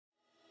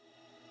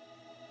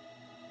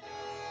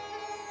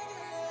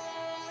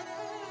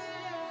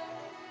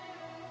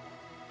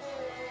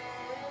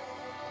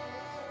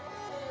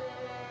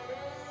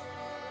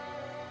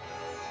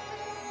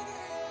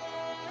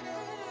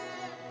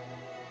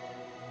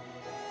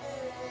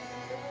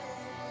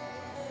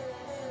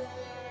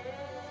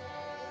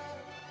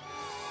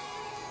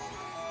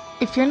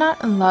If you're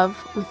not in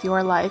love with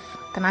your life,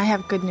 then I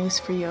have good news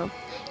for you.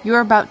 You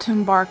are about to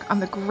embark on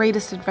the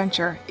greatest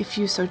adventure if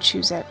you so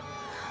choose it.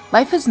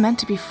 Life is meant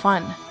to be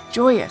fun,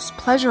 joyous,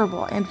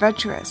 pleasurable, and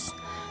adventurous,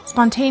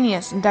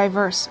 spontaneous and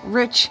diverse,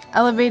 rich,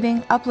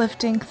 elevating,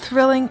 uplifting,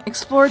 thrilling,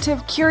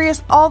 explorative,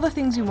 curious, all the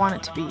things you want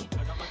it to be.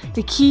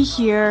 The key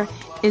here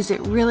is it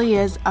really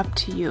is up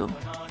to you.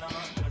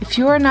 If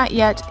you are not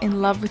yet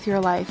in love with your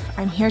life,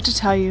 I'm here to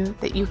tell you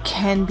that you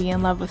can be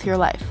in love with your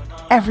life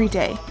every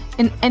day,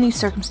 in any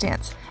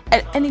circumstance,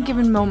 at any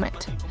given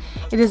moment.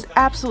 It is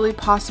absolutely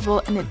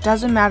possible, and it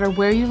doesn't matter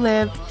where you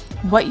live,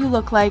 what you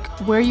look like,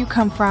 where you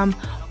come from,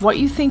 what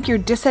you think your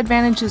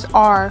disadvantages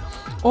are,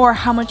 or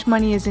how much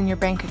money is in your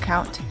bank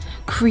account.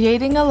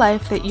 Creating a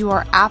life that you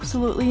are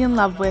absolutely in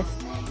love with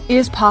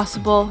is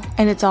possible,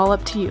 and it's all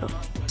up to you.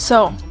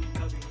 So,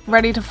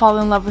 ready to fall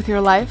in love with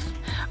your life?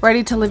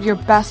 Ready to live your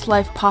best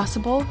life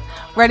possible?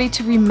 Ready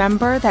to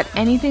remember that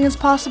anything is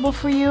possible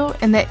for you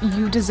and that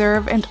you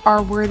deserve and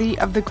are worthy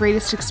of the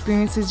greatest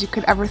experiences you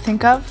could ever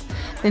think of?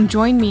 Then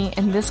join me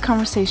in this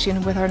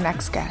conversation with our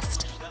next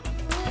guest.